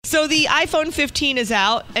So the iPhone 15 is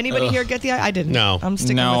out. Anybody here get the? I didn't. No. I'm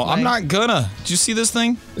sticking No, with my... I'm not gonna. Did you see this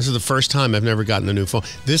thing? This is the first time I've never gotten a new phone.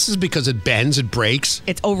 This is because it bends, it breaks.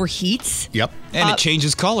 It overheats. Yep. And it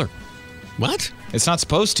changes color. What? It's not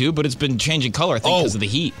supposed to, but it's been changing color, I think, because of the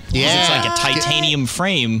heat. Yeah. It's like a titanium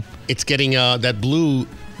frame. It's getting that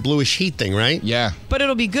bluish heat thing, right? Yeah. But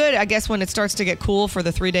it'll be good, I guess, when it starts to get cool for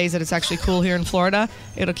the 3 days that it's actually cool here in Florida.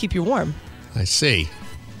 It'll keep you warm. I see.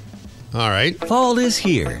 All right. Fall is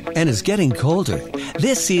here and is getting colder.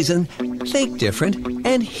 This season, think different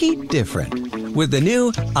and heat different with the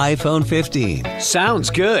new iPhone 15. Sounds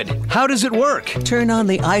good. How does it work? Turn on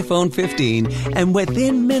the iPhone 15 and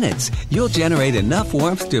within minutes, you'll generate enough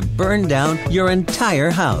warmth to burn down your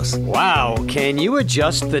entire house. Wow, can you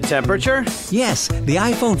adjust the temperature? Yes, the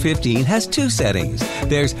iPhone 15 has two settings.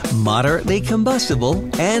 There's moderately combustible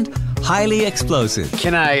and highly explosive.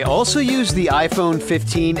 Can I also use the iPhone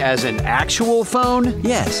 15 as an actual phone?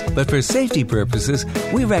 Yes, but for safety purposes,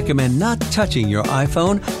 we recommend not touching your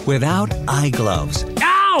iPhone without eye gloves.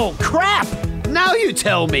 Ow, crap! Now you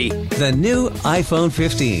tell me. The new iPhone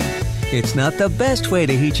 15. It's not the best way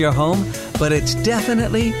to heat your home, but it's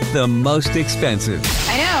definitely the most expensive.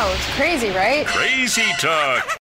 I know, it's crazy, right? Crazy Talk.